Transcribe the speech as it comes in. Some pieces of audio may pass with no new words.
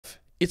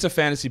It's a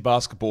fantasy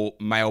basketball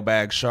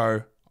mailbag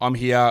show. I'm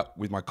here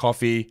with my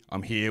coffee,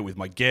 I'm here with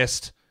my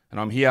guest, and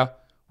I'm here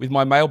with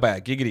my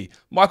mailbag. Giggity.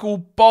 Michael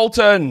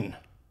Bolton.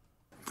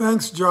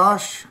 Thanks,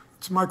 Josh.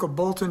 It's Michael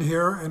Bolton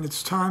here, and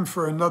it's time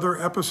for another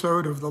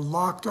episode of the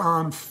Locked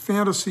On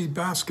Fantasy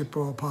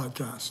Basketball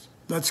Podcast.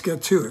 Let's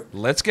get to it.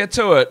 Let's get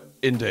to it,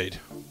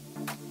 indeed.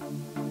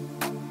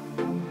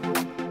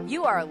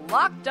 You are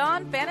Locked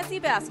On Fantasy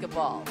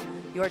Basketball,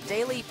 your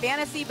daily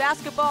fantasy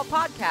basketball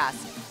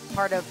podcast,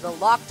 part of the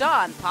Locked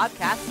On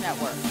Podcast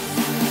Network.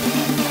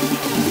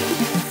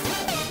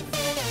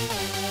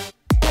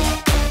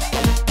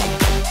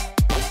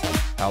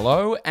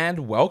 Hello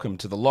and welcome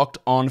to the Locked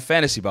On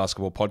Fantasy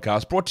Basketball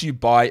Podcast, brought to you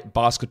by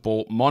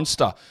Basketball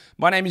Monster.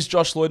 My name is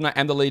Josh Lloyd and I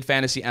am the lead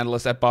fantasy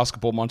analyst at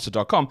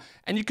basketballmonster.com,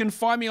 and you can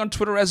find me on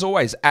Twitter as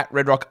always at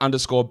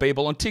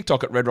redrock_Beeble, on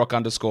TikTok at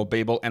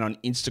redrock_Beeble, and on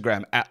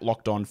Instagram at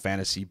Locked On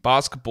Fantasy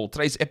Basketball.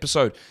 Today's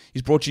episode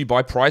is brought to you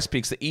by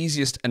PrizePicks, the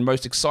easiest and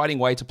most exciting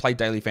way to play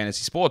daily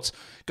fantasy sports.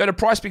 Go to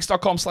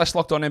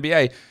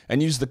prizepicks.com/LockedOnNBA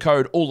and use the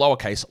code, all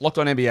lowercase,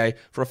 LockedOnNBA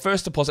for a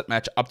first deposit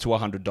match up to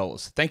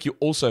 $100. Thank you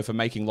also for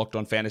making Locked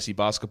On Fantasy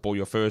Basketball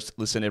your first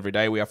listen every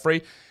day. We are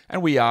free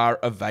and we are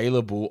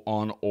available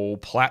on all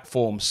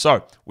platforms.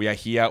 So we are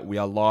here, we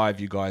are live,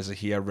 you guys are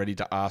here ready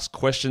to ask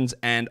questions,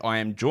 and I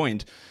am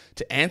joined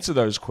to answer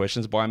those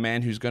questions by a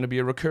man who's going to be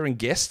a recurring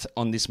guest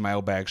on this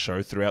mailbag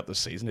show throughout the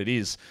season. It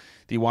is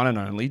the one and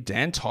only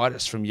Dan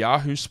Titus from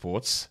Yahoo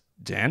Sports.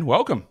 Dan,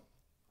 welcome.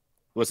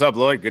 What's up,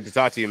 Lloyd? Good to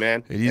talk to you,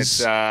 man. It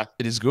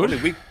is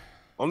good.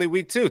 Only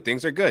week two.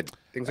 Things are good.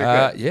 Good.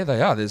 Yeah,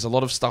 they are. There's a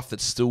lot of stuff that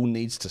still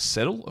needs to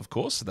settle, of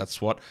course.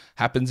 That's what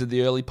happens in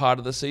the early part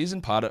of the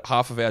season.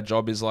 Half of our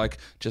job is like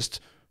just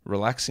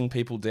relaxing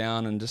people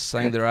down and just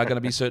saying there are going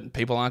to be certain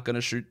people aren't going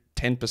to shoot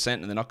 10%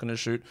 and they're not going to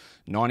shoot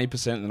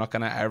 90% and they're not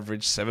going to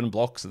average 7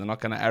 blocks and they're not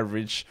going to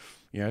average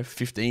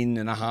 15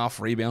 and a half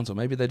rebounds, or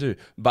maybe they do.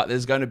 But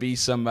there's going to be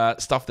some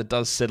stuff that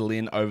does settle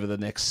in over the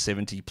next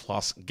 70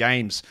 plus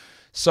games.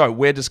 So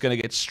we're just going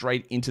to get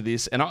straight into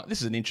this. And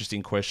this is an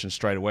interesting question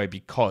straight away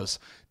because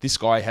this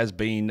guy has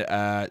been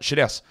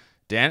shithouse,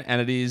 Dan, and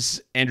it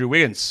is Andrew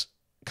Wiggins.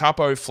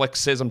 Capo Flex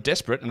says, I'm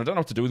desperate and I don't know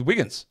what to do with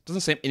Wiggins.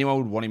 Doesn't seem anyone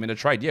would want him in a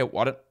trade. Yeah,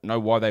 I don't know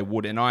why they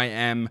would. And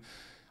I'm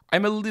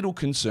a little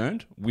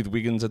concerned with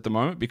Wiggins at the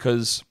moment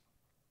because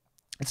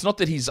it's not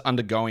that he's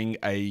undergoing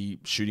a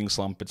shooting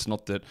slump. It's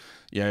not that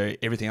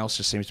everything else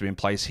just seems to be in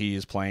place. He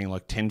is playing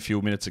like 10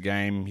 fewer minutes a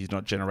game. He's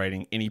not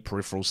generating any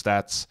peripheral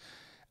stats.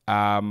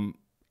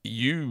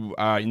 You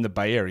are in the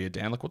Bay Area,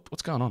 Dan. Like,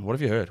 what's going on? What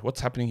have you heard?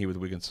 What's happening here with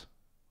Wiggins?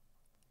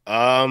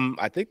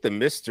 I think the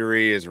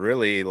mystery is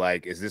really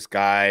like, is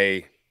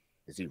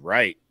he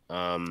right?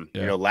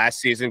 Last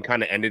season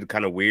kind of ended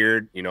kind of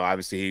weird.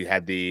 Obviously he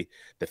had the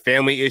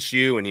family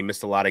issue and he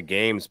missed a lot of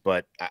games,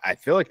 but I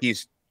feel like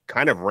he's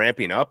kind of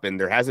ramping up, and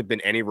there hasn't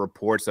been any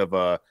reports of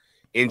a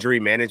injury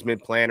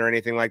management plan or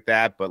anything like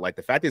that. But like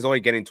the fact he's only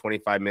getting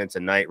 25 minutes a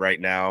night right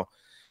now,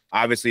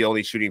 obviously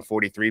only shooting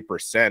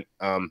 43%.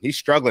 He's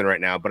struggling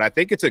right now, but I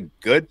think it's a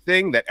good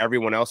thing that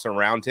everyone else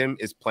around him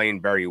is playing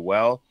very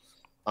well.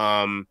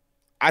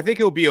 I think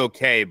he'll be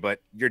okay, but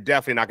you're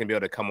definitely not going to be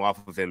able to come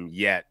off of him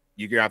yet.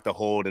 You're going to have to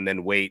hold and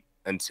then wait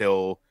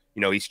until,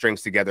 he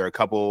strings together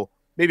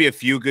maybe a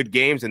few good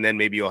games, and then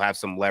maybe you'll have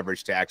some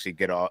leverage to actually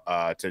get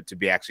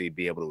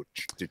be able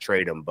to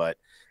trade him. But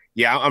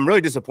yeah, I'm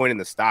really disappointed in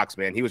the stocks,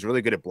 man. He was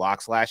really good at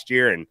blocks last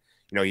year, and,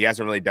 he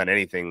hasn't really done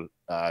anything,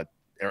 or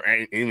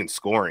even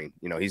scoring.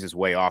 He's just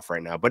way off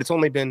right now. But it's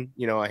only been,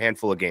 a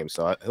handful of games,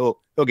 so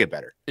he'll get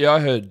better. Yeah, I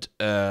heard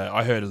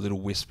a little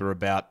whisper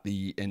about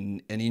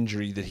an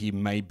injury that he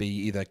may be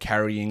either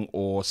carrying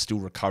or still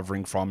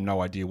recovering from.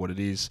 No idea what it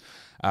is.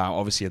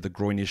 Obviously, he had the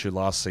groin issue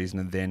last season,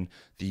 and then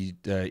the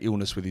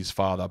illness with his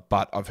father.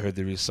 But I've heard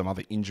there is some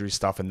other injury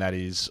stuff, and that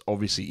is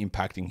obviously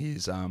impacting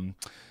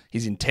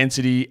his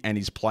intensity and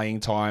his playing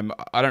time.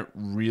 I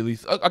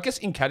guess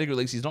in category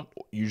leagues, he's not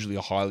usually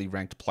a highly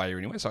ranked player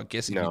anyway. So I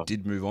guess if you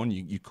did move on,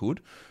 you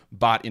could.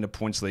 But in a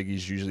points league,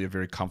 he's usually a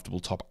very comfortable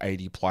top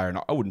 80 player. And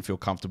I wouldn't feel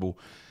comfortable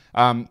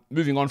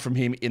moving on from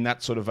him in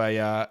that sort of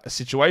a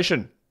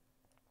situation.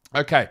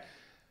 Okay.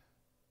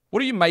 What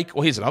do you make?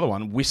 Well, here's another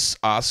one. Wiss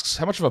asks,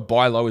 how much of a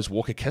buy low is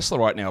Walker Kessler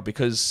right now?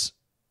 Because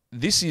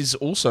this is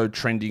also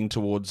trending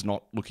towards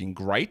not looking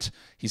great.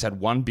 He's had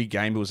one big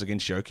game, it was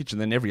against Jokic, and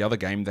then every other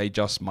game they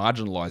just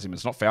marginalize him.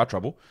 It's not foul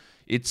trouble.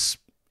 It's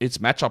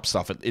matchup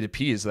stuff. It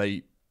appears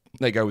they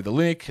go with the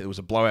Olynyk. There was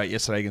a blowout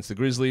yesterday against the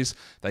Grizzlies.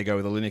 They go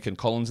with Olynyk and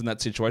Collins in that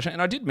situation.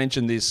 And I did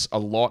mention this a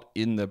lot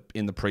in the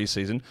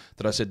preseason,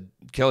 that I said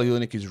Kelly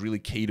Olynyk is really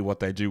key to what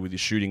they do with his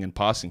shooting and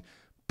passing.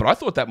 But I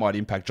thought that might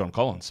impact John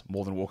Collins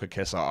more than Walker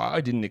Kessler.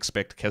 I didn't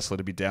expect Kessler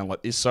to be down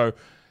like this. So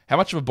how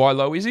much of a buy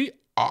low is he?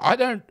 I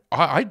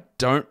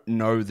don't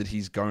know that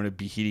he's going to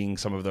be hitting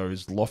some of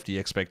those lofty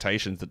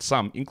expectations that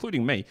some,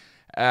 including me,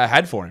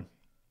 had for him.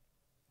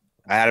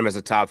 I had him as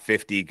a top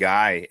 50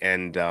 guy,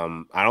 and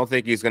I don't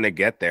think he's going to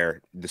get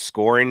there. The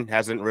scoring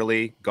hasn't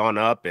really gone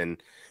up,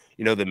 and,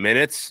 the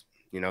minutes,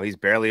 he's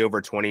barely over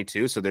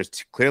 22, so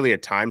there's clearly a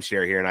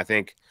timeshare here, and I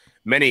think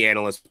many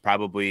analysts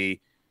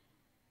probably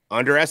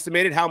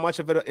underestimated how much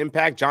of an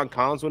impact John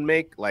Collins would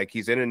make. Like,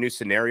 he's in a new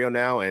scenario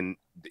now, and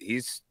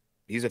he's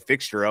a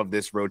fixture of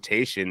this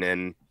rotation,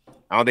 and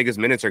I don't think his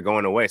minutes are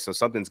going away. So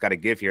something's got to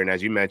give here. And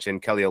as you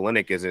mentioned, Kelly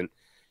Olynyk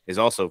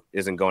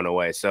isn't going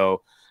away.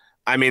 So,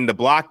 I mean, the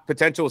block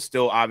potential is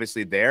still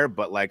obviously there,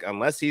 but like,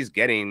 unless he's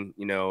getting,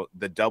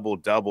 the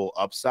double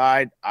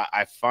upside,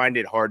 I find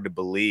it hard to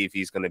believe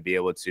he's going to be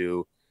able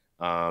to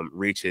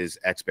reach his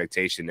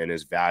expectation and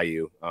his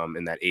value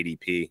in that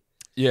ADP.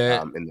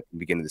 Yeah, in the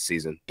beginning of the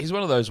season. He's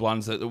one of those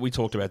ones that we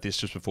talked about this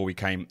just before we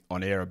came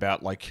on air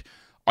about, like,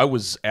 I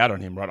was out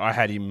on him, right? I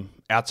had him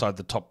outside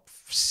the top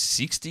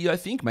 60, I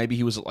think. Maybe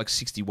he was at like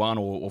 61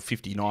 or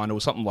 59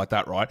 or something like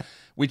that, right?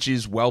 Which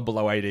is well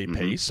below ADP.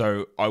 Mm-hmm.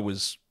 So I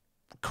was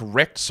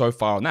correct so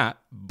far on that,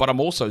 but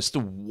I'm also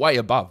still way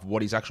above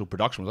what his actual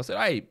production was. I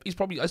said, hey,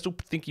 I still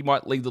think he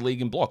might lead the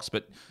league in blocks,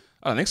 but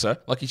I don't think so.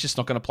 Like, he's just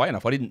not going to play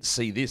enough. I didn't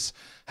see this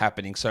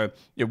happening. So,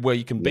 where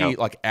you can be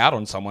like out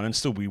on someone and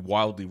still be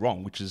wildly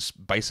wrong, which is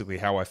basically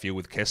how I feel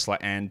with Kessler.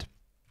 And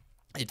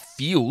it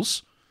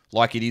feels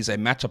like it is a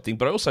matchup thing,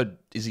 but also,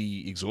 is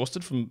he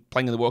exhausted from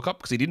playing in the World Cup?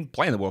 Because he didn't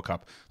play in the World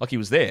Cup. Like, he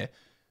was there,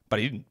 but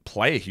he didn't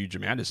play a huge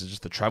amount. This is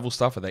just the travel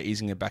stuff. Are they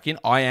easing it back in?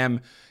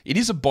 It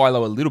is a buy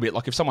low a little bit.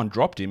 Like, if someone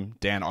dropped him,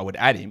 Dan, I would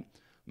add him.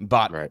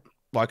 But,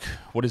 like,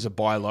 what is a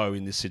buy low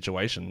in this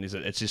situation?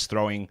 It's just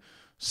throwing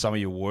some of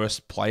your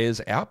worst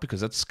players out,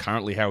 because that's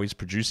currently how he's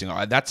producing.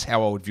 That's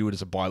how I would view it,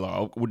 as a buy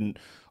low. I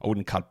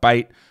wouldn't cut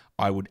bait.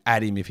 I would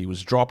add him if he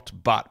was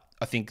dropped, but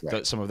I think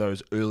that some of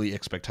those early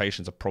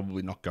expectations are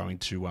probably not going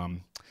to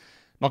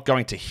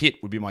hit,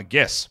 would be my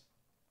guess.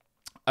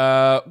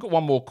 Got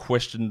one more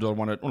question. Not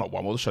one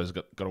more. The show's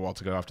got a while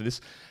to go after this.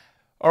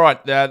 All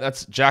right,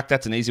 that's Jack.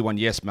 That's an easy one.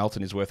 Yes,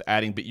 Melton is worth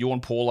adding. But Ewan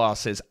Paula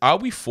says, are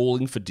we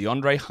falling for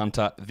DeAndre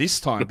Hunter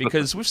this time?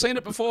 Because we've seen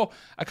it before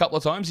a couple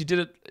of times. He did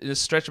it in a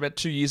stretch about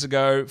 2 years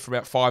ago for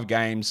about 5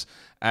 games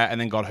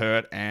and then got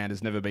hurt and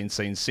has never been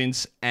seen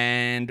since.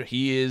 And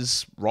he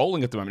is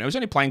rolling at the moment. Now, he's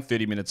only playing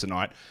 30 minutes a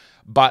night.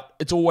 But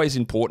it's always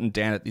important,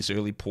 Dan, at this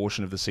early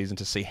portion of the season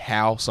to see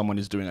how someone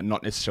is doing it,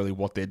 not necessarily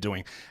what they're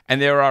doing.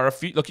 And there are a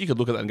few, look, you could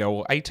look at that and go,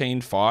 well,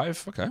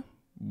 18-5, okay,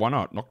 why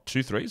not? Knock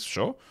 2 threes,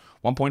 sure.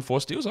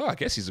 1.4 steals, I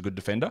guess he's a good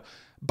defender.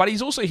 But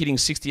he's also hitting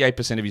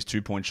 68% of his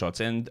 2-point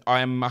shots, and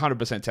I'm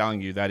 100%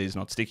 telling you that is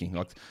not sticking.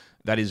 Like,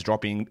 that is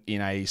dropping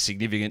in a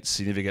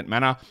significant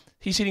manner.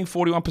 He's hitting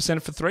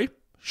 41% for 3.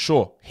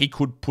 Sure, he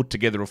could put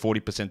together a 40%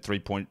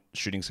 3-point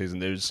shooting season.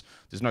 There's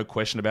no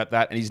question about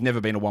that, and he's never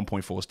been a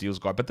 1.4 steals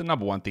guy. But the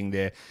number one thing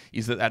there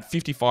is that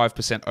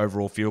 55%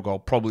 overall field goal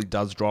probably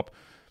does drop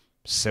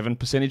 7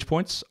 percentage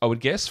points, I would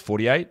guess,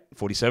 48,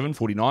 47,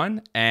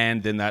 49,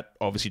 and then that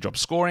obviously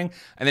drops scoring,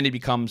 and then he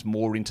becomes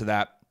more into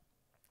that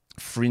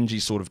fringy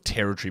sort of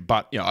territory.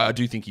 But, I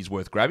do think he's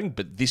worth grabbing,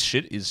 but this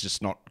shit is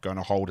just not going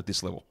to hold at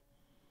this level.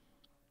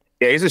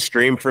 Yeah, he's a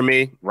stream for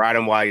me. Ride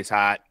him while he's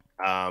hot.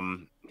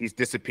 He's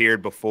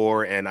disappeared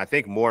before, and I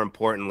think more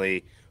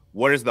importantly,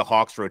 what does the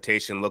Hawks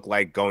rotation look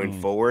like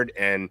going forward?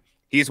 And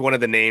he's one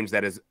of the names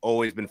that has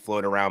always been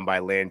floated around by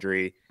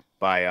Landry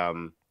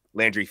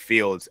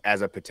Fields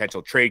as a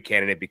potential trade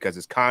candidate, because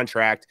his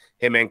contract,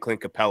 him and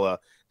Clint Capella,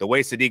 the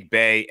way Sadiq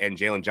Bey and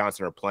Jalen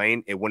Johnson are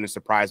playing, it wouldn't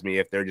surprise me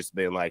if they're just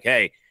being like,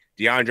 hey,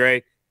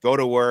 DeAndre, go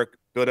to work,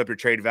 build up your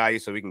trade value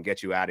so we can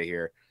get you out of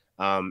here.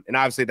 And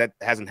obviously that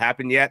hasn't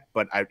happened yet,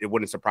 but it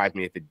wouldn't surprise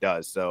me if it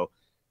does. So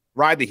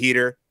ride the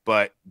heater,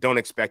 but don't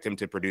expect him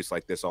to produce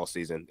like this all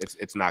season.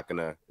 It's not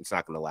gonna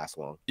last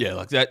long. Yeah,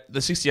 like that. The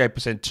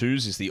 68%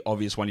 twos is the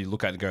obvious one you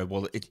look at and go,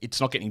 well, it's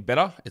not getting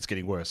better, it's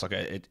getting worse. Like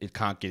it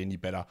can't get any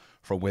better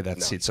from where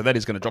that sits. So that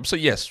is going to drop. So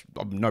yes,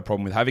 no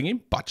problem with having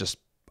him, but just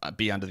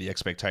be under the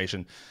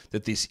expectation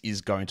that this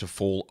is going to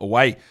fall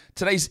away.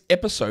 Today's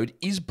episode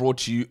is brought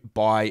to you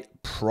by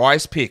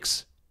Prize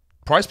Picks.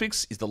 Prize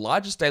Picks is the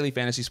largest daily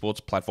fantasy sports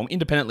platform,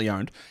 independently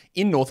owned,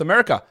 in North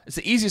America. It's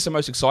the easiest and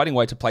most exciting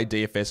way to play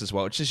DFS as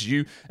well. It's just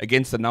you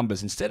against the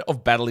numbers. Instead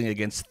of battling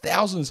against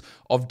thousands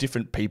of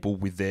different people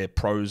with their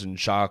pros and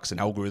sharks and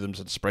algorithms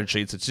and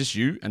spreadsheets, it's just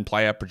you and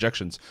player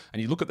projections.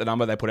 And you look at the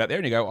number they put out there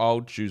and you go,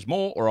 I'll choose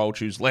more or I'll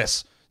choose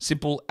less.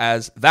 Simple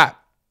as that.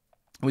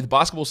 With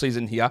basketball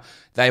season here,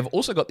 they've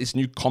also got this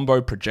new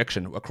combo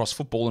projection across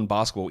football and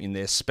basketball in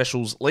their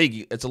specials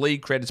league. It's a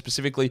league created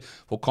specifically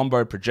for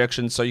combo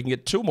projections, so you can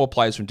get 2 or more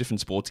players from different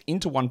sports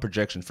into one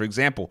projection. For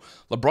example,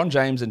 LeBron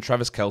James and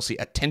Travis Kelce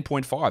at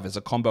 10.5 as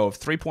a combo of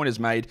 3-pointers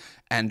made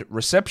and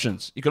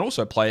receptions. You can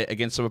also play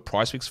against some of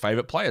Prize Picks'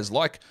 favorite players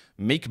like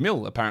Meek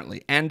Mill,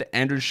 apparently, and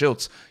Andrew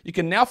Schultz. You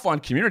can now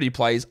find community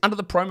plays under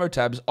the promo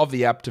tabs of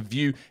the app to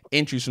view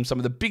entries from some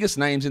of the biggest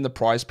names in the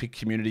Prize Pick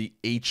community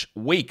each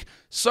week.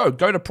 So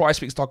go to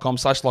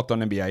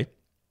prizepicks.com/LockedOnNBA.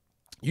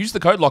 Use the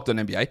code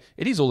LockedOnNBA.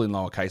 It is all in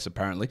lowercase,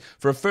 apparently,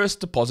 for a first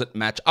deposit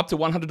match up to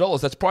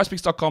 $100. That's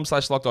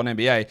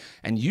prizepicks.com/LockedOnNBA.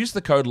 And use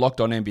the code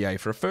LockedOnNBA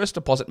for a first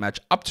deposit match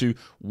up to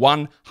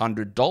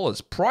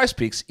 $100. Prize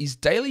Picks is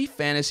daily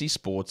fantasy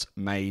sports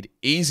made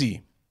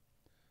easy.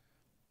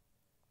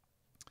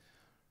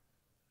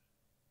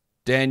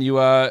 Dan, you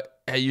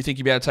You think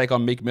you'd be able to take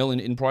on Meek Mill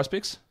in Prize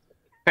Picks?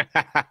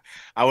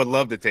 I would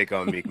love to take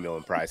on Meek Mill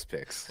in Prize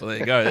Picks. Well, there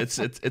you go.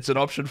 It's an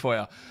option for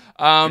you.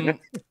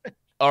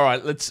 All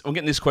right, I'm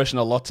getting this question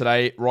a lot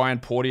today. Ryan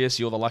Porteous,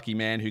 you're the lucky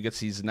man who gets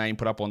his name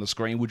put up on the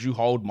screen. Would you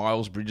hold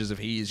Miles Bridges if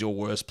he is your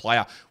worst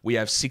player? We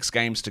have 6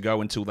 games to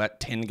go until that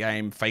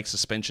 10-game fake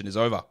suspension is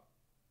over.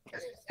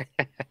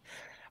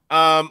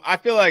 I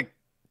feel like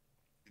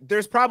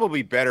there's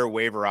probably better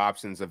waiver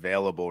options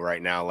available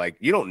right now. Like,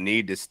 you don't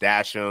need to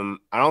stash him.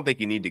 I don't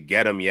think you need to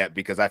get him yet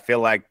because I feel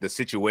like the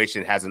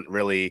situation hasn't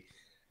really,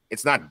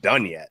 it's not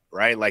done yet,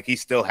 right? Like, he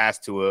still has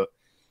to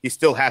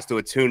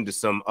attune to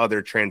some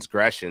other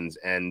transgressions.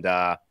 And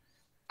I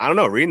don't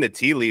know, reading the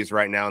tea leaves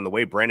right now and the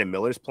way Brandon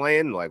Miller's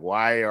playing, like,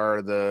 why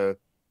are the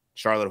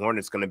Charlotte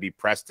Hornets going to be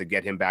pressed to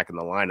get him back in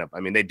the lineup? I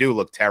mean, they do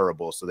look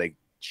terrible, so they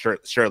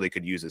surely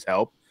could use his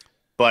help.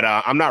 But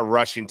I'm not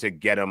rushing to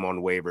get him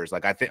on waivers.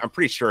 Like, I'm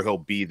pretty sure he'll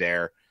be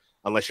there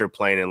unless you're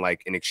playing in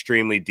like an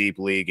extremely deep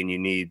league and you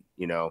need,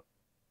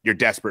 you're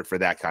desperate for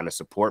that kind of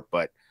support.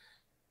 But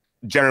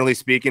generally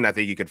speaking, I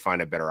think you could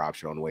find a better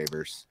option on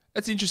waivers.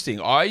 That's interesting.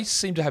 I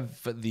do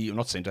have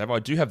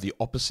the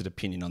opposite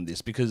opinion on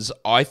this because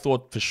I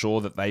thought for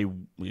sure that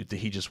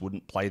he just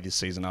wouldn't play this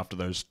season after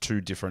those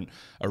 2 different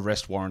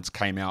arrest warrants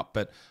came out.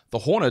 But the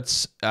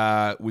Hornets,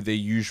 with their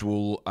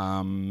usual,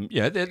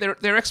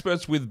 they're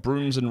experts with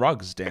brooms and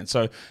rugs, Dan.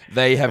 So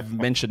they have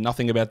mentioned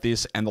nothing about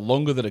this. And the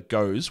longer that it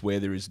goes, where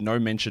there is no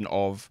mention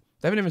of,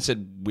 they haven't even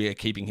said we're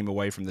keeping him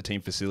away from the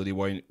team facility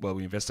while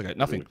we investigate.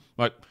 Nothing.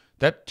 Like,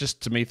 that just,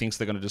 to me, thinks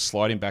they're going to just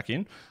slide him back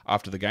in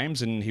after the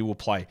games and he will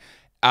play.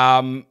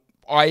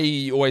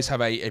 I always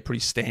have a pretty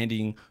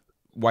standing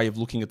way of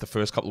looking at the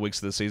first couple of weeks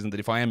of the season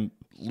that if I am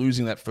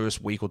losing that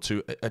first week or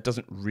 2, it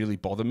doesn't really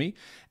bother me,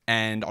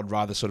 and I'd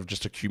rather sort of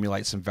just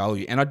accumulate some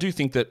value. And I do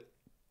think that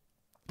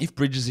if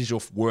Bridges is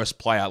your worst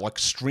player, like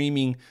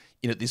streaming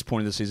in at this point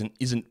of the season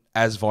isn't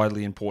as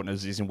vitally important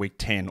as it is in week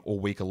 10 or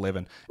week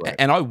 11. Right.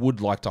 And I would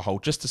like to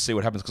hold just to see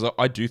what happens because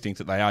I do think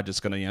that they are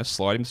just going to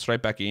slide him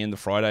straight back in the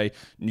Friday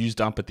news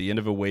dump at the end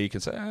of a week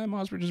and say,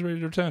 Miles Bridges is ready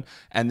to return.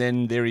 And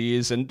then there he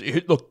is. And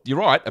look, you're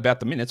right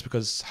about the minutes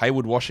because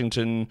Hayward,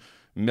 Washington,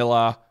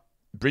 Miller,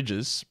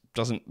 Bridges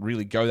doesn't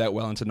really go that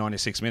well into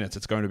 96 minutes.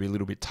 It's going to be a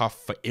little bit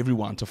tough for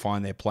everyone to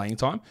find their playing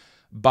time.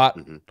 But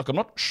look, I'm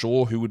not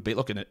sure who would be.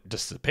 Look, and it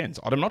just depends.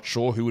 I'm not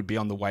sure who would be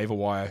on the waiver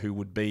wire who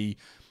would be.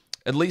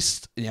 At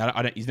least,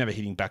 he's never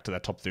hitting back to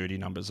that top 30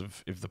 numbers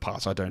of the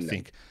past, I don't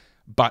think.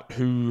 But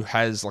who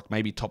has like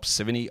maybe top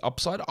 70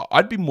 upside?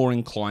 I'd be more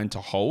inclined to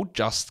hold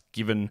just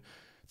given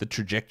the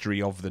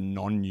trajectory of the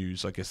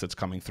non-news, I guess, that's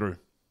coming through.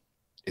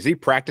 Is he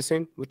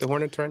practicing with the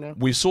Hornets right now?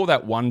 We saw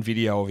that one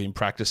video of him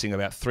practicing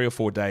about 3 or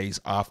 4 days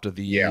after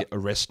the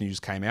arrest news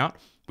came out.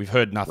 We've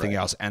heard nothing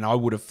else. And I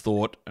would have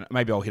thought,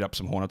 maybe I'll hit up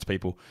some Hornets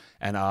people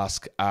and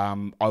ask,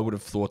 I would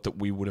have thought that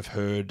we would have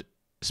heard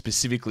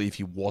specifically if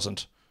he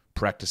wasn't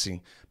practicing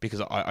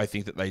because I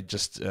think that they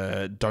just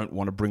don't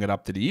want to bring it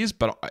up that he is.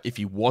 But if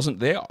he wasn't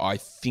there, I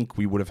think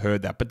we would have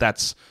heard that. But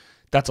that's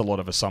a lot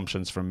of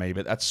assumptions from me.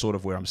 But that's sort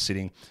of where I'm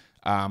sitting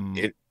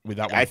with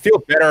that one. I feel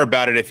better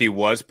about it if he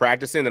was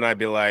practicing. Then I'd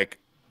be like,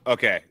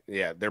 okay,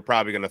 yeah, they're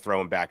probably going to throw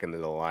him back into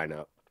the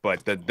lineup.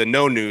 But the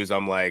no news,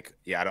 I'm like,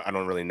 yeah, I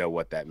don't really know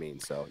what that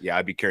means. So yeah,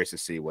 I'd be curious to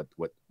see what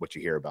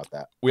you hear about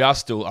that. We are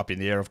still up in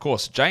the air, of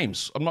course.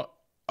 James,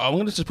 I'm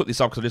going to just put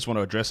this up because I just want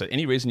to address it.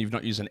 Any reason you've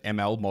not used an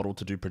ML model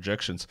to do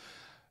projections?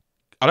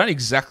 I don't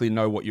exactly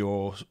know what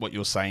you're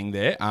saying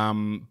there,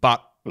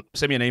 but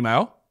send me an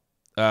email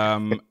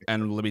and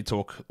let me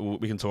talk.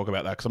 We can talk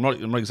about that because I'm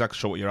not exactly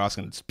sure what you're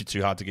asking. It's a bit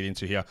too hard to get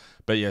into here.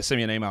 But yeah, send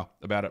me an email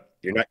about it.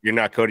 You're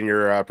not coding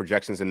your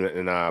projections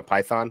in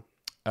Python?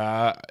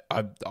 I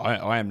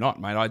am not,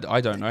 mate.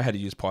 I don't know how to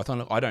use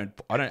Python. I don't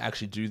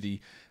actually do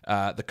the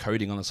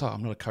coding on the side.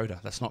 I'm not a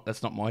coder.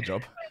 That's not my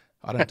job.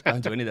 I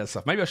don't do any of that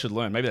stuff. Maybe I should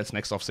learn. Maybe that's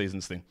next off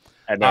season's thing.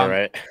 I know,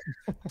 right?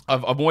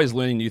 I'm always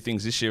learning new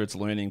things. This year it's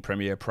learning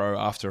Premiere Pro,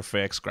 After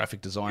Effects,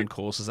 graphic design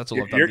courses. That's all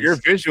I've done. Your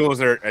visuals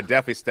are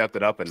definitely stepped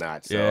it up a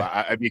notch. So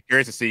yeah. I'd be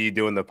curious to see you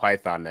doing the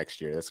Python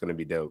next year. That's going to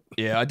be dope.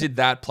 Yeah, I did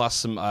that plus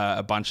some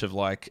a bunch of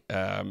like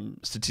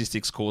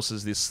statistics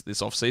courses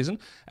this off season,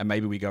 and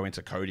maybe we go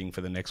into coding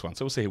for the next one.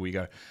 So we'll see how we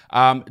go.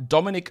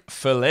 Dominic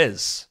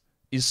Felez,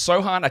 is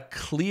Sohan a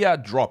clear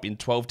drop in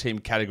 12-team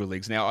category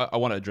leagues? Now I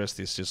want to address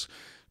this just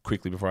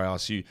quickly before I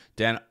ask you,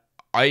 Dan.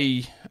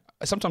 I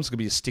sometimes can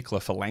be a stickler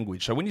for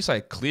language. So when you say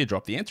a clear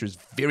drop, the answer is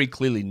very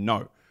clearly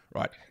no,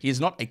 right? He is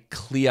not a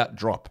clear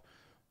drop,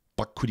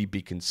 but could he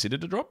be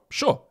considered a drop?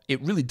 Sure.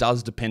 It really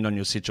does depend on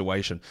your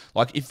situation.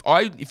 Like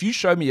if you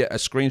show me a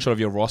screenshot of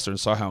your roster and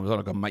Sohan was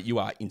like, mate, you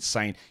are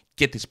insane.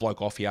 Get this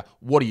bloke off here.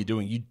 What are you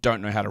doing? You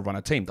don't know how to run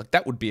a team. Like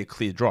that would be a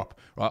clear drop,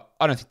 right?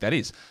 I don't think that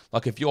is.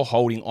 Like if you're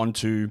holding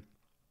onto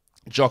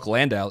Jock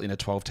Landale in a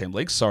 12-team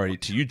league. Sorry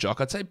to you, Jock.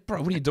 I'd say,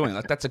 bro, what are you doing?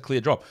 Like, that's a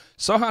clear drop.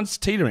 Sohan's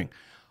teetering.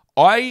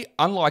 I,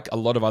 unlike a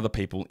lot of other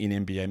people in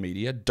NBA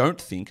media, don't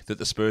think that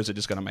the Spurs are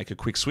just going to make a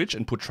quick switch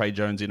and put Trey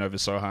Jones in over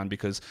Sohan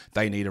because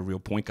they need a real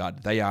point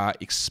guard. They are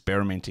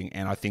experimenting,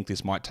 and I think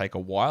this might take a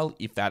while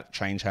if that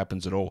change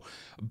happens at all.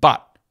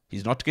 But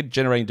He's not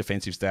generating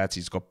defensive stats.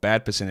 He's got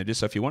bad percentages.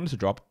 So if you wanted to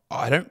drop,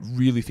 I don't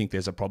really think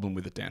there's a problem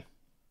with it, Dan.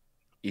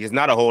 He's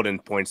not a hold in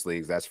points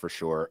leagues, that's for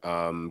sure.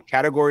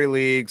 Category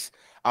leagues,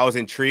 I was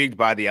intrigued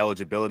by the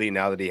eligibility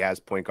now that he has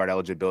point guard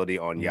eligibility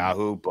on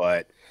Yahoo,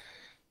 but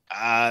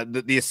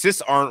the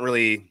assists aren't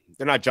really,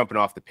 they're not jumping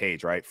off the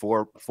page, right?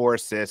 Four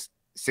assists,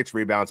 6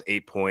 rebounds,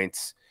 8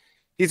 points.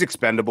 He's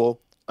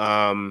expendable.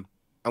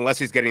 Unless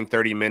he's getting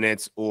 30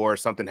 minutes or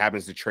something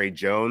happens to Trey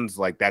Jones,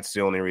 like that's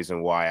the only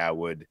reason why I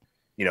would,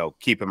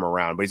 keep him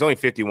around. But he's only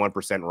 51%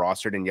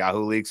 rostered in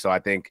Yahoo League, so I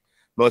think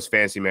most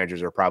fantasy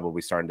managers are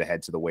probably starting to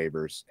head to the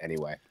waivers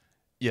anyway.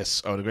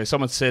 Yes, I would agree.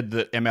 Someone said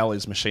that ML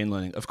is machine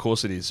learning. Of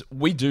course it is.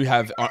 We do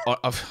have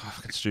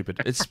it's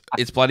stupid.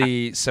 It's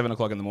bloody 7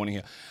 o'clock in the morning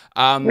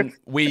here.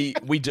 We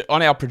do,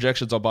 on our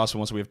projections on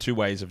Basketball Monster, we have 2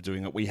 ways of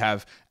doing it. We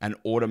have an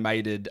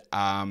automated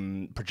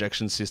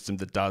projection system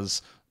that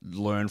does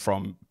learn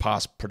from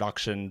past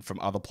production from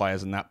other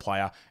players and that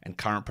player and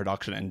current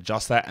production and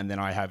just that, and then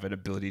I have an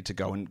ability to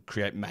go and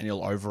create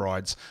manual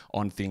overrides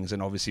on things.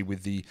 And obviously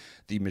with the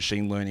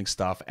machine learning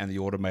stuff and the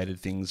automated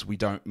things, we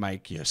don't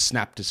make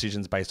snap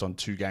decisions based on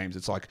 2 games.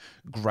 It's like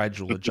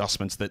gradual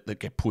adjustments that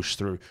get pushed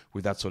through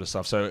with that sort of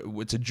stuff. So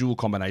it's a dual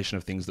combination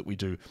of things that we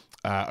do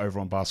over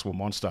on Basketball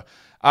Monster.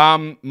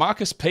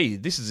 Marcus P,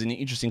 this is an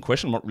interesting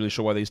question. I'm not really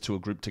sure why these two are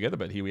grouped together,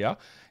 but here we are.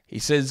 He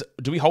says,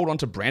 do we hold on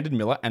to Brandon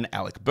Miller and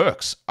Alec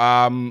Burks?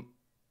 I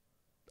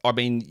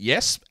mean,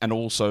 yes, and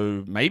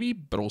also maybe,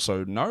 but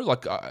also no.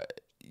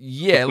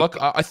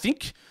 I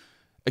think,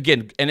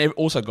 again, and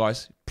also,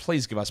 guys,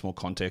 please give us more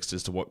context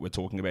as to what we're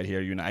talking about here.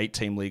 Are you in an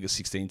 8-team league, a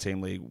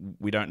 16-team league?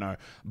 We don't know.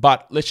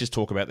 But let's just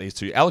talk about these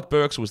two. Alec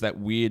Burks was that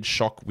weird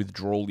shock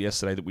withdrawal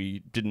yesterday that we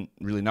didn't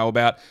really know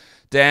about.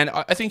 Dan,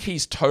 I think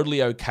he's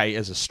totally okay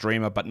as a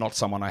streamer, but not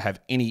someone I have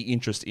any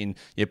interest in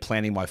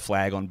planting my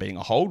flag on being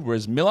a hold.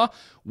 Whereas Miller,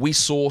 we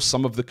saw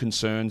some of the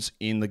concerns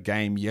in the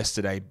game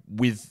yesterday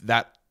with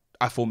that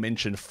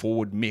aforementioned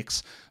forward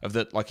mix of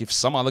that, like if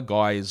some other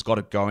guy has got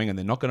it going and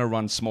they're not going to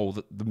run small,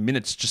 the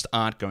minutes just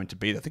aren't going to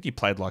be there. I think he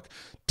played like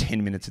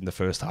 10 minutes in the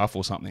first half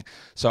or something.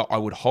 So I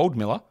would hold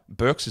Miller.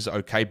 Burks is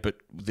okay, but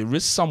there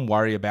is some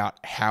worry about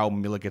how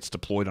Miller gets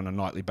deployed on a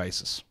nightly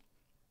basis.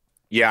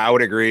 Yeah, I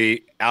would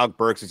agree. Alec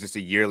Burks is just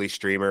a yearly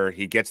streamer.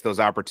 He gets those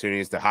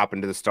opportunities to hop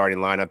into the starting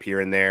lineup here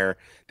and there.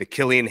 The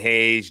Killian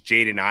Hayes,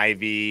 Jaden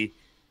Ivey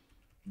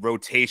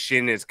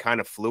rotation is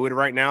kind of fluid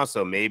right now,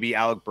 so maybe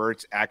Alec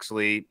Burks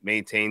actually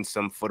maintains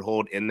some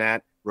foothold in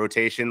that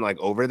rotation, like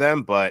over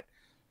them. But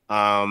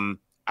I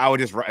would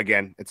just,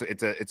 again, it's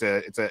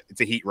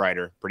a heat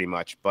rider pretty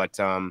much. But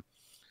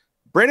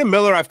Brandon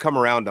Miller, I've come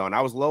around on.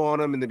 I was low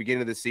on him in the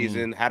beginning of the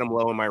season, had him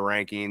low in my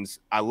rankings.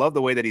 I love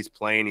the way that he's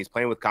playing. He's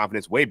playing with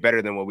confidence, way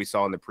better than what we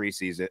saw in the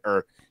preseason,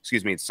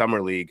 in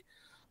Summer League.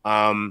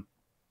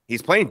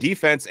 He's playing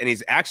defense, and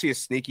he's actually a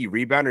sneaky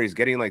rebounder. He's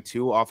getting like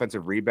 2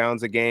 offensive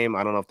rebounds a game.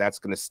 I don't know if that's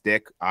going to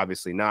stick.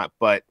 Obviously not,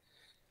 but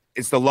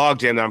it's the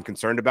logjam that I'm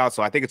concerned about.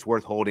 So I think it's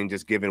worth holding,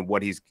 just given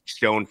what he's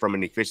shown from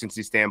an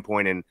efficiency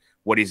standpoint and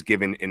what he's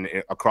given in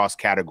across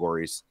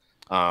categories.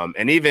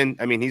 And even,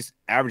 I mean, he's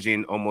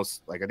averaging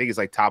almost I think he's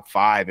like top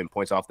 5 in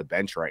points off the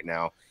bench right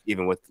now,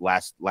 even with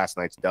last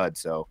night's dud.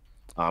 So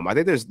I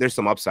think there's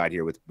some upside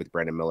here with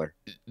Brandon Miller.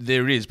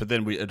 There is, but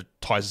then it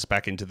ties us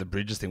back into the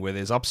Bridges thing where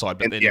there's upside.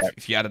 But then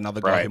if you add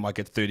another guy who might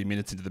get 30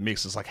 minutes into the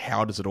mix, it's like,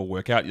 how does it all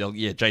work out?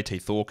 Yeah,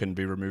 JT Thor can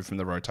be removed from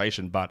the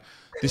rotation, but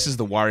this is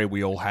the worry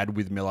we all had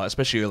with Miller,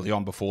 especially early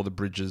on before the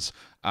Bridges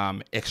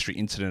extra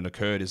incident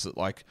occurred, is that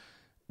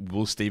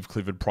will Steve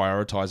Clifford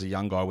prioritize a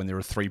young guy when there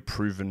are 3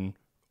 proven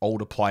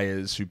older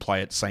players who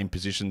play at same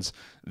positions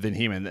than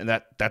him, and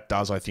that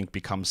does, I think,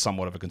 become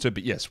somewhat of a concern.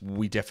 But yes,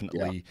 we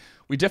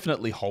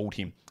definitely hold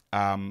him.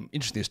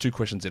 Interesting, there's 2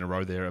 questions in a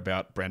row there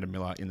about Brandon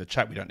Miller in the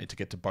chat. We don't need to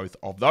get to both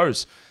of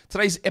those.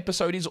 Today's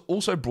episode is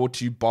also brought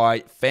to you by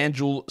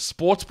FanDuel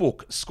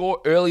Sportsbook.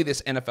 Score early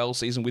this NFL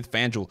season with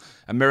FanDuel,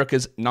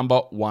 America's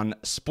 #1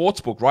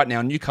 sportsbook. Right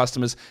now, new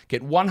customers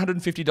get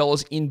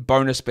 $150 in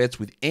bonus bets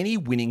with any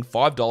winning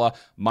 $5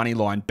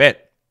 moneyline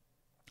bet.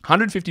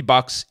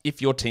 $150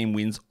 if your team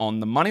wins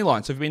on the money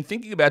line. So if you've been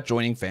thinking about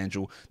joining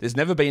FanDuel, there's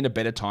never been a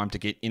better time to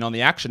get in on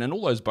the action and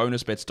all those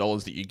bonus bets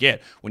dollars that you get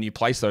when you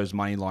place those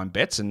money line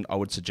bets. And I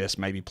would suggest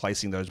maybe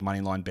placing those money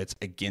line bets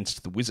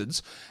against the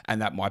Wizards,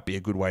 and that might be a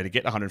good way to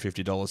get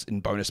 $150 in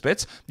bonus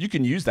bets. You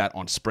can use that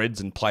on spreads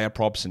and player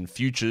props and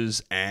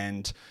futures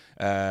and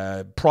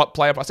I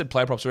said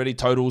player props already,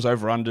 totals,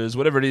 over-unders,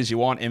 whatever it is you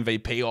want,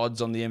 MVP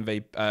odds on the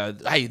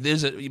MVP.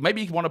 Hey,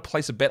 maybe you want to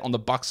place a bet on the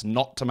Bucks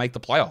not to make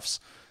the playoffs.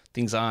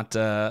 Things aren't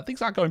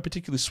going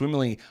particularly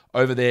swimmingly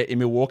over there in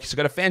Milwaukee. So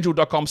go to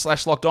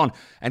FanDuel.com/LockedOn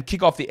and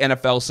kick off the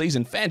NFL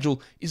season.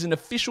 FanDuel is an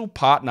official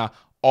partner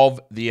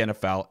of the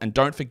NFL. And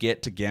don't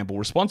forget to gamble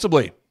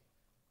responsibly.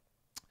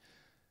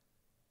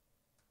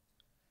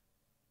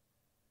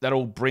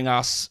 That'll bring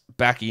us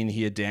back in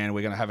here, Dan. We're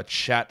going to have a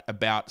chat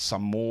about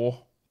some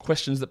more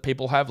questions that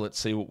people have. Let's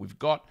see what we've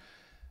got.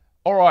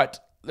 All right,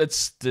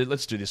 let's do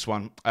this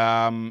one.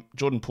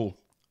 Jordan Poole.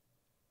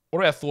 What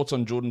are our thoughts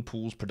on Jordan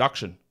Poole's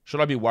production Should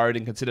I be worried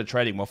and consider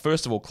trading? Well,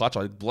 first of all, Clutch,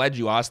 I'm glad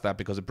you asked that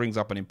because it brings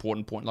up an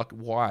important point. Like,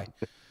 why?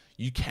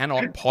 You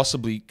cannot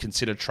possibly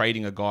consider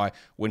trading a guy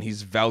when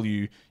his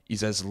value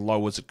is as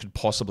low as it could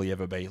possibly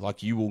ever be.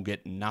 Like, you will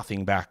get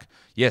nothing back.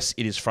 Yes,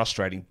 it is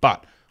frustrating,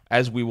 but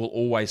as we will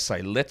always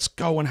say, let's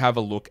go and have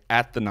a look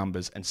at the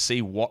numbers and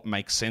see what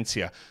makes sense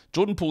here.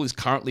 Jordan Poole is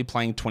currently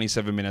playing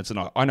 27 minutes a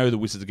night. I know the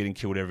Wizards are getting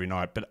killed every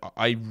night, but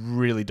I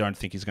really don't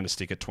think he's going to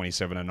stick at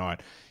 27 a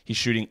night. He's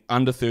shooting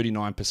under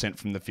 39%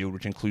 from the field,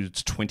 which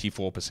includes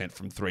 24%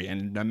 from three.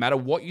 And no matter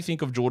what you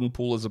think of Jordan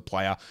Poole as a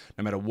player,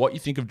 no matter what you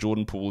think of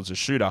Jordan Poole as a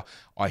shooter,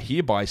 I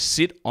hereby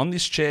sit on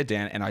this chair,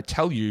 Dan, and I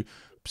tell you,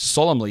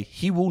 solemnly,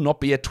 he will not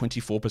be a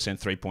 24%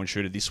 three-point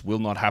shooter. This will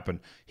not happen.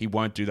 He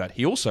won't do that.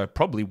 He also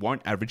probably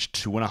won't average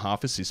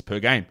 2.5 assists per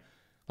game.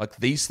 Like,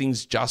 these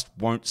things just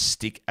won't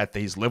stick at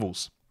these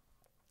levels.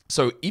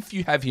 So if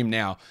you have him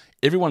now,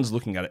 everyone's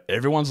looking at it.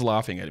 Everyone's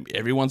laughing at him.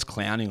 Everyone's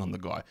clowning on the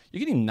guy. You're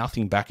getting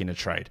nothing back in a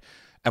trade.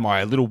 Am I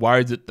a little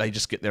worried that they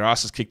just get their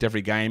asses kicked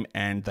every game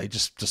and they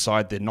just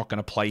decide they're not going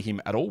to play him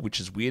at all, which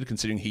is weird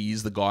considering he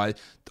is the guy.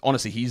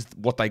 Honestly, he's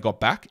what they got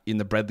back in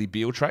the Bradley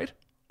Beal trade.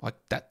 Like,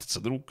 that's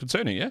a little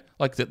concerning, yeah?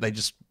 Like, that they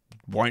just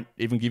won't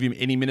even give him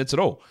any minutes at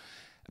all.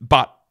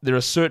 But there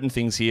are certain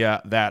things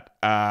here that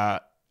are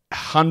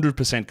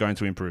 100% going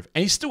to improve.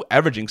 And he's still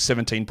averaging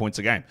 17 points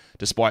a game,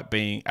 despite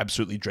being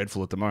absolutely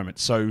dreadful at the moment.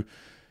 So,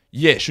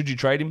 yeah, should you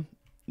trade him?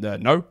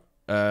 No.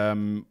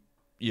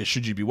 Yeah,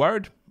 should you be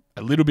worried?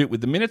 A little bit with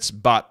the minutes,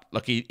 but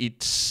like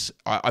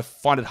I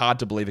find it hard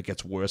to believe it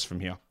gets worse from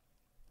here.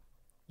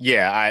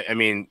 Yeah, I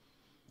mean,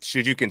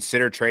 should you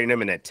consider trading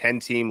him in a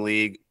 10-team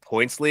league?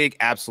 Points league?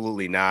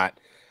 Absolutely not.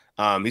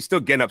 He's still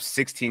getting up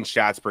 16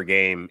 shots per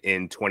game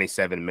in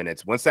 27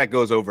 minutes. Once that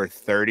goes over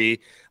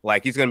 30,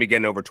 like, he's going to be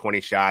getting over 20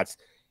 shots.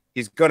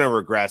 He's going to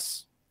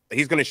regress.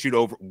 He's going to shoot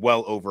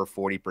well over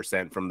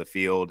 40% from the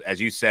field. As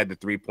you said, the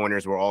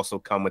three-pointers will also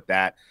come with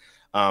that.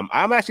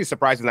 I'm actually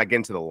surprised he's not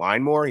getting to the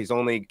line more. He's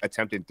only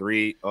attempted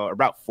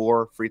about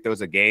 4 free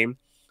throws a game.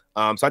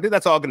 So I think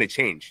that's all going to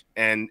change.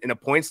 And in a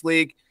points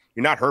league,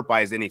 you're not hurt by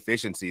his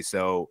inefficiency.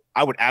 So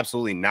I would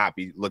absolutely not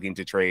be looking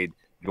to trade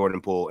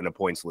Jordan Poole in a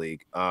points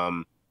league.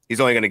 He's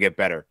only going to get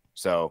better.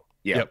 So,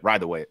 yeah,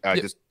 ride the wave.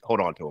 Just hold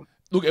on to him.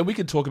 Look, and we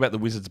could talk about the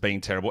Wizards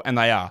being terrible, and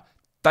they are.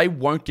 They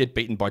won't get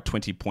beaten by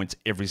 20 points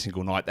every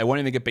single night. They won't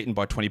even get beaten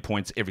by 20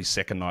 points every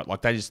second night.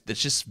 Like, it's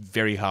just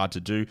very hard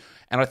to do.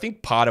 And I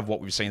think part of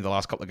what we've seen in the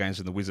last couple of games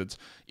from the Wizards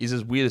is,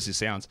 as weird as it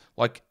sounds,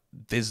 like,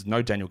 there's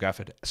no Daniel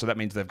Gafford. So that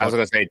means they've got... I was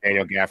going to say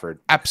Daniel Gafford.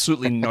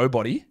 Absolutely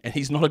nobody. And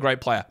he's not a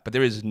great player, but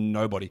there is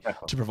nobody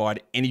to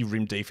provide any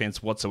rim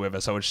defense whatsoever.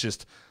 So it's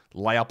just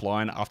layup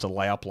line after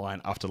layup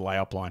line after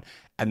layup line.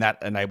 And that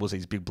enables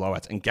these big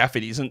blowouts. And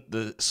Gafford isn't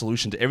the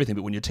solution to everything,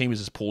 but when your team is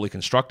as poorly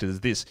constructed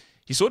as this,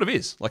 he sort of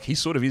is. Like, he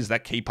sort of is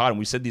that key part. And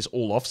we said this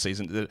all off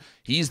season, that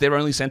he is their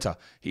only center.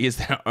 He is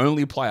their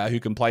only player who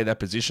can play that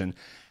position.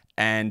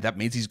 And that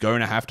means he's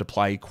going to have to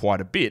play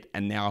quite a bit.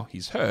 And now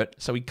he's hurt,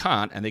 so he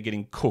can't, and they're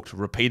getting cooked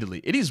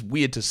repeatedly. It is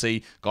weird to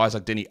see guys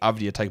like Denny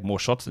Avdia take more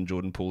shots than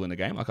Jordan Poole in a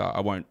game. Like,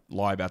 I won't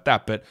lie about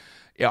that. But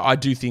yeah, I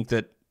do think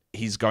that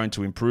he's going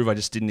to improve. I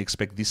just didn't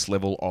expect this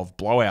level of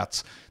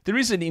blowouts. There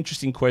is an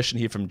interesting question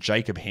here from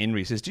Jacob Henry.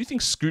 He says, do you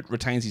think Scoot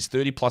retains his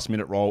 30-plus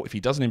minute role if he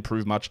doesn't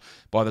improve much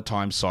by the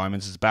time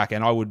Simons is back?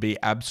 And I would be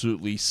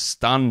absolutely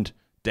stunned,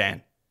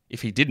 Dan,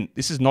 if he didn't.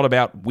 This is not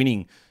about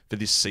winning for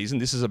this season.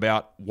 This is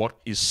about what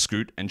is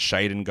Scoot and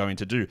Shaden going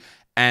to do.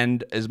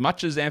 And as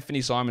much as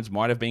Anthony Simons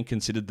might have been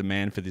considered the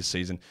man for this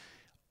season,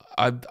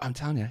 I'm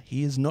telling you,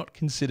 he is not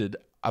considered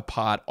a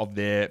part of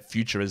their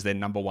future as their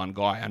number one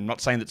guy. I'm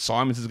not saying that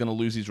Simons is going to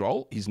lose his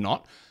role. He's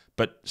not.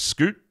 But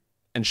Scoot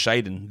and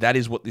Shaden, that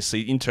is what this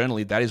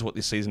internally, that is what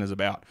this season is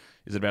about.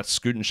 Is about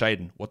Scoot and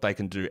Shaden, what they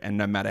can do. And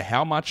no matter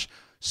how much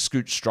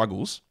Scoot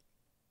struggles,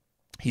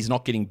 he's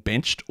not getting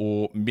benched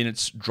or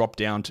minutes drop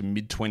down to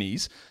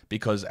mid-20s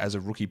because as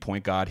a rookie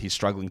point guard, he's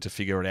struggling to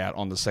figure it out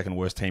on the second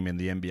worst team in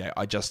the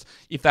NBA.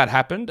 If that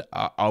happened,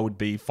 I would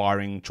be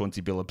firing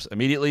Chauncey Billups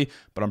immediately,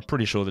 but I'm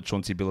pretty sure that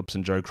Chauncey Billups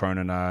and Joe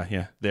Cronin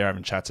they're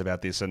having chats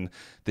about this, and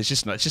it's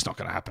just not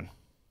going to happen.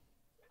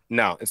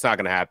 No, it's not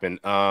going to happen.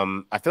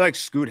 I feel like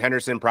Scoot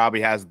Henderson probably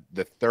has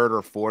the third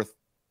or fourth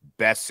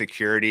best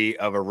security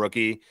of a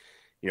rookie.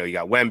 You know, you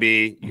got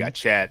Wemby, you got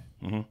Chet,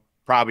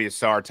 probably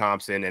Asar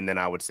Thompson, and then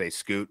I would say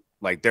Scoot.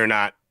 Like, they're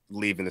not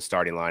leaving the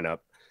starting lineup.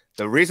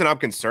 The reason I'm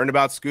concerned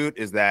about Scoot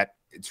is that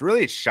it's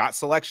really a shot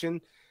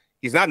selection.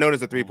 He's not known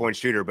as a three-point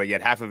shooter, but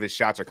yet half of his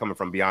shots are coming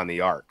from beyond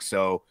the arc.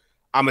 So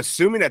I'm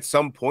assuming at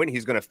some point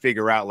he's going to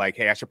figure out, like,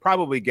 hey, I should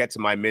probably get to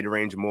my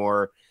mid-range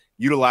more,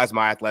 utilize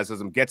my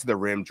athleticism, get to the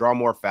rim, draw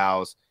more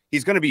fouls.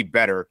 He's going to be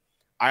better.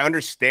 I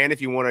understand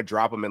if you want to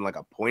drop him in like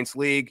a points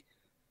league,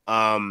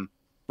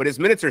 but his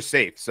minutes are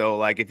safe. So,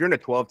 like, if you're in a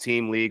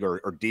 12-team league or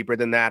deeper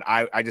than that,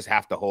 I just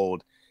have to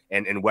hold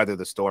and weather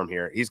the storm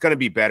here. He's going to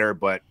be better,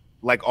 but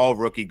like all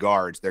rookie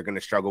guards, they're going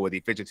to struggle with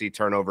efficiency,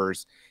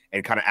 turnovers,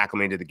 and kind of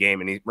acclimate to the game.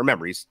 And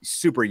remember, he's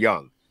super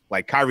young.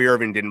 Like, Kyrie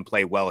Irving didn't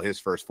play well his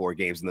first 4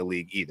 games in the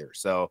league either.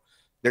 So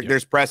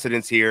there's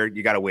precedence here.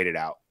 You got to wait it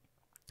out.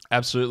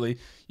 Absolutely.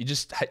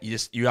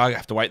 You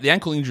have to wait. The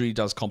ankle injury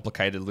does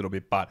complicate it a little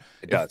bit, but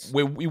it does.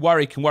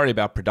 We can worry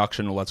about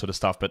production and all that sort of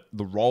stuff, but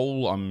the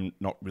role I'm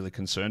not really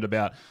concerned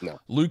about. No.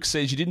 Luke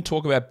says you didn't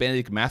talk about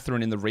Benedict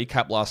Mathurin in the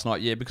recap last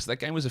night. Yeah, because that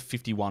game was a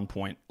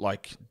 51-point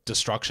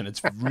destruction.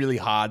 It's really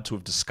hard to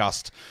have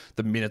discussed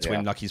the minutes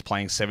when he's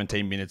playing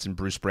 17 minutes and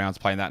Bruce Brown's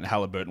playing that and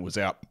Halliburton was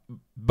out.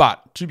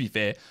 But to be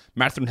fair,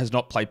 Mathurin has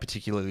not played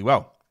particularly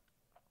well.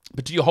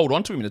 But do you hold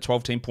on to him in a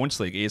 12-team points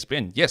league,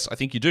 ESPN? Yes, I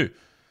think you do.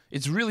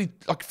 It's really,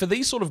 for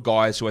these sort of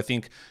guys who I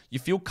think you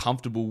feel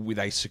comfortable with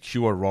a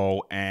secure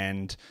role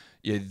and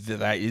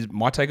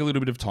might take a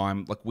little bit of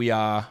time. We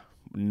are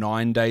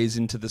 9 days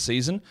into the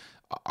season.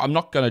 I'm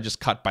not going to just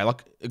cut bait.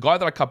 A guy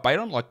that I cut bait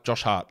on, like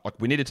Josh Hart,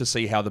 we needed to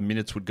see how the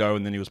minutes would go,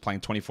 and then he was playing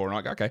 24,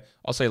 and okay,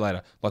 I'll see you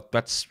later.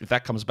 If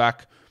that comes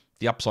back,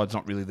 the upside's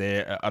not really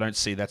there. I don't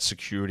see that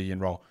security in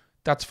role.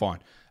 That's fine.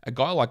 A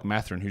guy like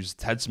Mathurin, who's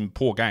had some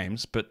poor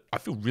games, but I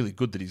feel really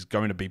good that he's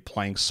going to be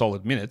playing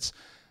solid minutes.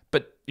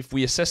 But if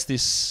we assess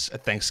this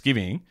at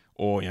Thanksgiving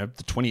or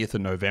the 20th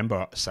of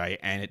November, say,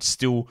 and it's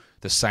still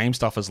the same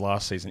stuff as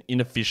last season,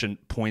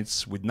 inefficient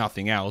points with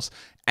nothing else,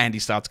 and he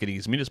starts getting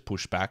his minutes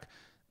pushed back,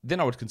 then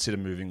I would consider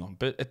moving on.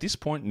 But at this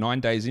point, 9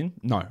 days in,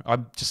 no,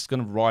 I'm just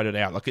going to ride it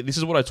out. This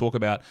is what I talk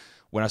about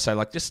when I say,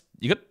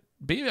 you got to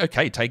be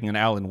okay taking an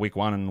L in week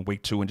 1 and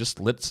week 2 and just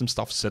let some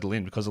stuff settle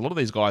in, because a lot of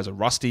these guys are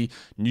rusty,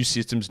 new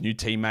systems, new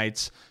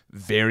teammates,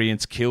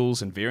 variance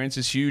kills, and variance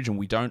is huge, and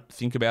we don't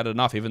think about it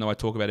enough. Even though I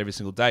talk about it every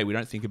single day, we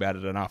don't think about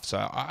it enough. So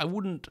I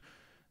wouldn't,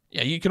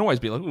 you can always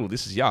be like, oh,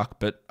 this is yuck,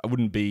 but I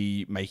wouldn't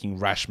be making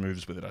rash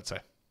moves with it, I'd say.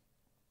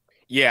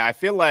 Yeah, I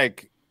feel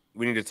like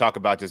we need to talk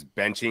about just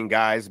benching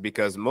guys,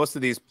 because most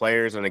of these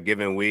players on a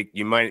given week,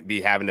 you might be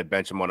having to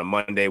bench them on a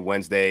Monday,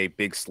 Wednesday,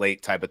 big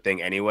slate type of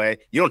thing anyway.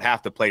 You don't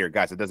have to play your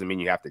guys. It doesn't mean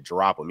you have to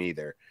drop them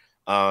either.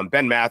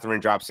 Ben Mathurin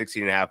dropped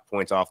 16.5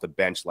 points off the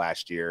bench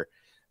last year.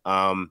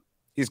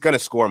 He's going to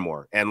score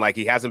more. And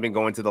he hasn't been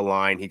going to the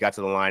line. He got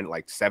to the line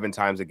 7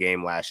 times a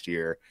game last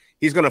year.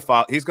 He's going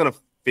to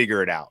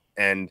figure it out.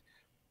 And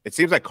it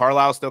seems like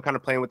Carlisle's still kind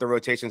of playing with the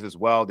rotations as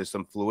well. There's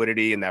some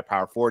fluidity in that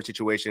power forward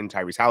situation.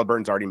 Tyrese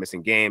Halliburton's already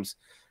missing games.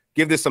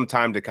 Give this some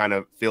time to kind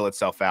of feel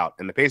itself out.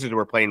 And the Pacers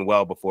were playing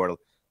well before,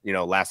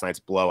 last night's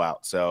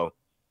blowout. So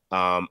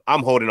I'm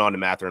holding on to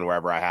Mathurin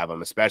wherever I have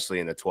him, especially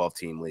in the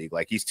 12-team league.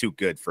 He's too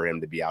good for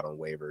him to be out on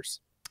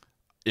waivers.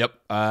 Yep,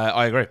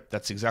 I agree.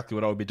 That's exactly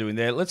what I would be doing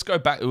there. Let's go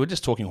back. We're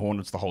just talking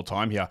Hornets the whole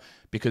time here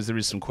because there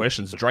is some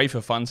questions. Dre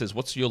for Fun says,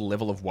 what's your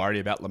level of worry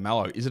about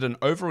LaMelo? Is it an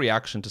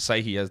overreaction to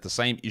say he has the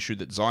same issue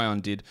that Zion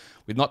did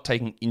with not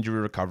taking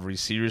injury recovery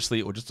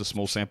seriously, or just a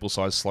small sample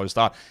size slow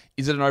start?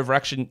 Is it an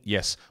overreaction?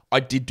 Yes. I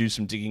did do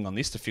some digging on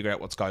this to figure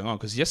out what's going on,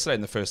 because yesterday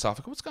in the first half,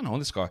 I go, what's going on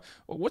with this guy?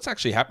 What's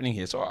actually happening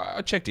here? So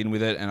I checked in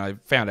with it and I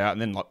found out,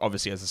 and then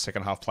obviously as the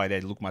second half played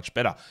out, it looked much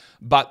better.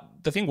 But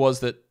the thing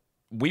was that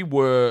we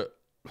were...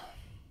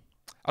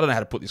 I don't know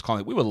how to put this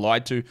kindly. We were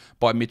lied to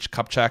by Mitch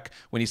Kupchak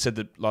when he said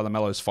that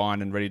LaMelo's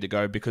fine and ready to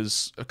go,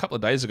 because a couple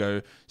of days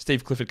ago,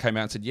 Steve Clifford came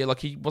out and said,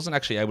 he wasn't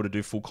actually able to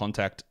do full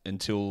contact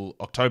until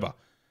October. I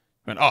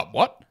went, oh,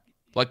 what?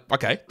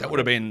 Okay, that would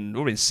have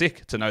been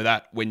sick to know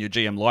that when your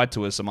GM lied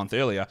to us a month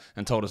earlier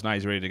and told us, no,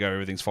 he's ready to go,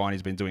 everything's fine,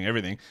 he's been doing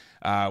everything,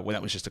 when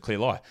that was just a clear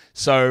lie.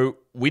 So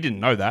we didn't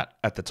know that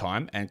at the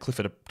time, and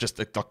Clifford just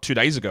 2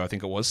 days ago, I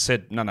think it was,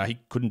 said, no, he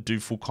couldn't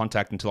do full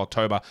contact until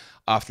October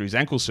after his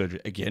ankle surgery.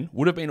 Again,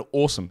 would have been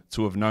awesome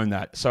to have known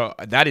that. So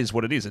that is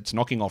what it is. It's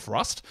knocking off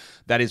rust.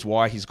 That is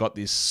why he's got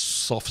this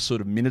soft sort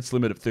of minutes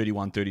limit of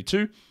 31,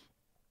 32.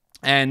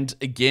 And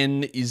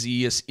again, is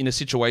he in a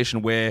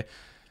situation where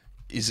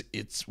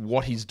it's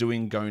what he's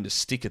doing going to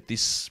stick at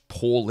this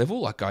poor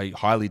level? I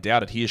highly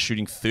doubt it. He is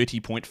shooting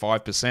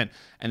 30.5%.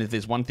 And if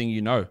there's one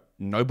thing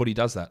nobody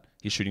does that.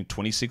 He's shooting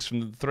 26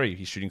 from the 3.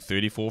 He's shooting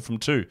 34 from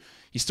 2.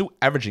 He's still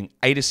averaging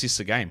 8 assists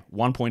a game,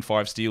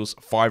 1.5 steals,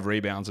 5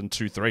 rebounds, and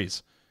 2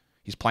 threes.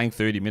 He's playing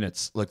 30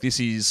 minutes. This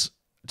is,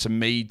 to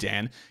me,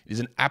 Dan, it is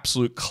an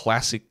absolute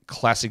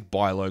classic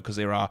buy low, because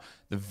there are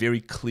the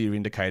very clear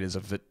indicators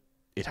of that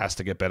it has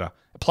to get better.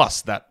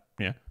 Plus that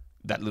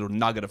little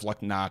nugget of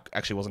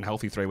actually wasn't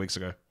healthy 3 weeks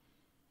ago.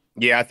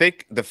 Yeah, I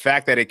think the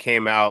fact that it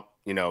came out,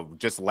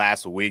 just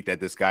last week that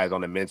this guy's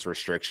on a minutes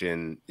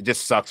restriction, it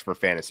just sucks for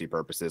fantasy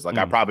purposes.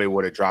 I probably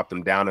would have dropped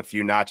him down a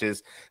few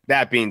notches.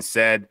 That being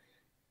said,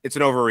 it's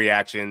an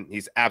overreaction.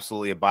 He's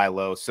absolutely a buy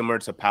low, similar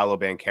to Paolo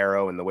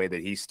Banchero in the way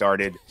that he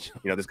started.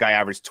 This guy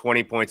averaged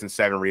 20 points and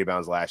 7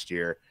 rebounds last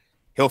year.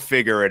 He'll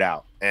figure it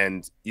out.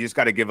 And you just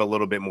got to give a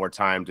little bit more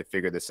time to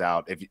figure this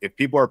out. If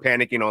people are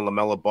panicking on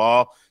LaMelo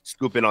Ball,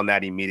 scoop in on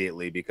that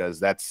immediately, because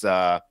that's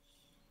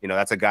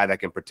that's a guy that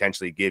can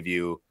potentially give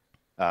you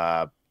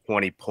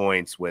 20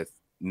 points with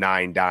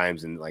 9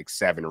 dimes and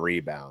 7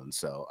 rebounds.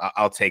 So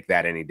I'll take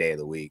that any day of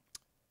the week.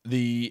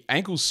 The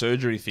ankle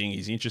surgery thing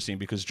is interesting,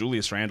 because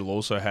Julius Randle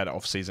also had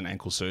off-season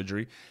ankle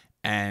surgery,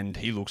 and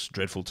he looks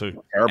dreadful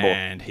too. Terrible.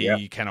 And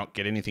he cannot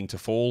get anything to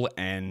fall,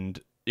 and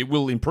it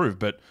will improve,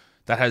 but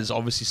that has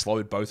obviously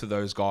slowed both of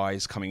those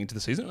guys coming into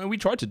the season. And we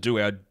tried to do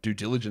our due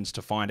diligence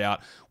to find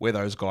out where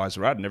those guys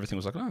were at, and everything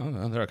was like,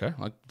 oh, they're okay.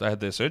 Like, they had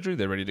their surgery,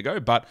 they're ready to go.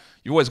 But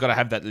you always got to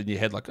have that in your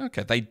head, like,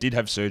 okay, they did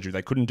have surgery,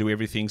 they couldn't do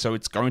everything, so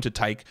it's going to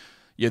take.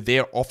 Yeah,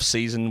 their off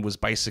season was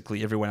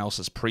basically everyone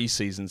else's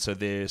preseason, so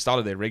their start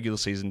of their regular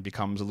season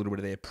becomes a little bit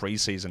of their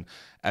preseason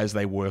as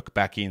they work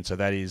back in. So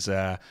that is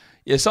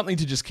something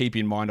to just keep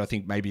in mind. I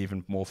think maybe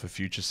even more for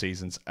future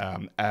seasons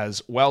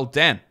as well.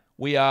 Dan,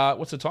 we are.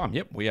 What's the time?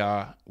 Yep, we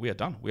are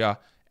done. We are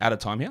out of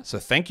time here. So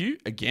thank you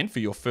again for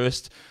your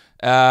first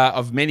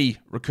of many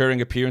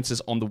recurring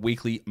appearances on the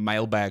weekly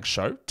Mailbag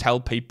show. Tell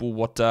people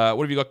what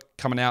have you got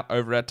coming out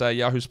over at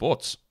Yahoo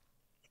Sports.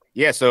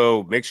 Yeah,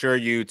 so make sure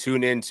you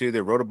tune into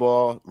the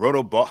Roto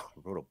World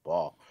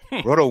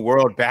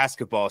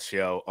Basketball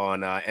Show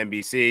on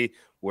NBC,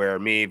 where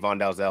me, Von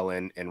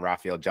Dalzell, and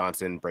Raphael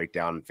Johnson break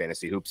down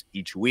fantasy hoops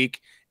each week.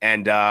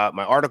 And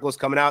my article is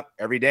coming out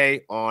every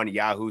day on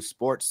Yahoo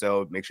Sports,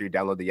 so make sure you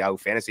download the Yahoo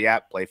Fantasy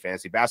app, play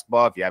fantasy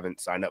basketball. If you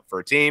haven't signed up for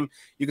a team,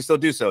 you can still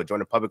do so.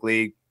 Join a public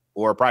league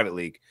or a private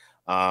league.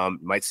 You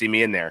might see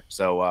me in there.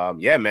 So,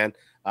 yeah, man.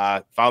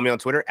 Follow me on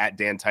Twitter at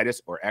Dan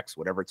Titus or X,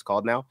 whatever it's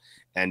called now.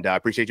 And I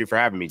appreciate you for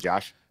having me,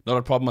 Josh. Not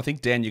a problem. I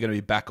think, Dan, you're going to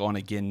be back on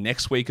again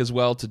next week as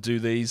well to do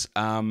these.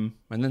 And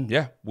then,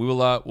 yeah,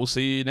 we'll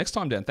see you next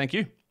time, Dan. Thank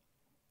you.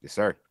 Yes,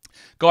 sir.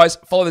 Guys,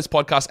 follow this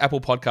podcast,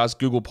 Apple Podcast,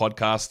 Google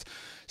Podcast,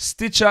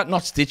 Stitcher,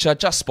 not Stitcher,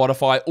 just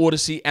Spotify,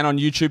 Odyssey, and on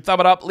YouTube. Thumb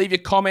it up. Leave your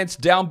comments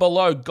down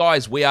below.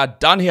 Guys, we are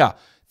done here.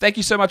 Thank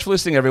you so much for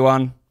listening,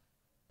 everyone.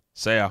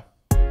 See ya.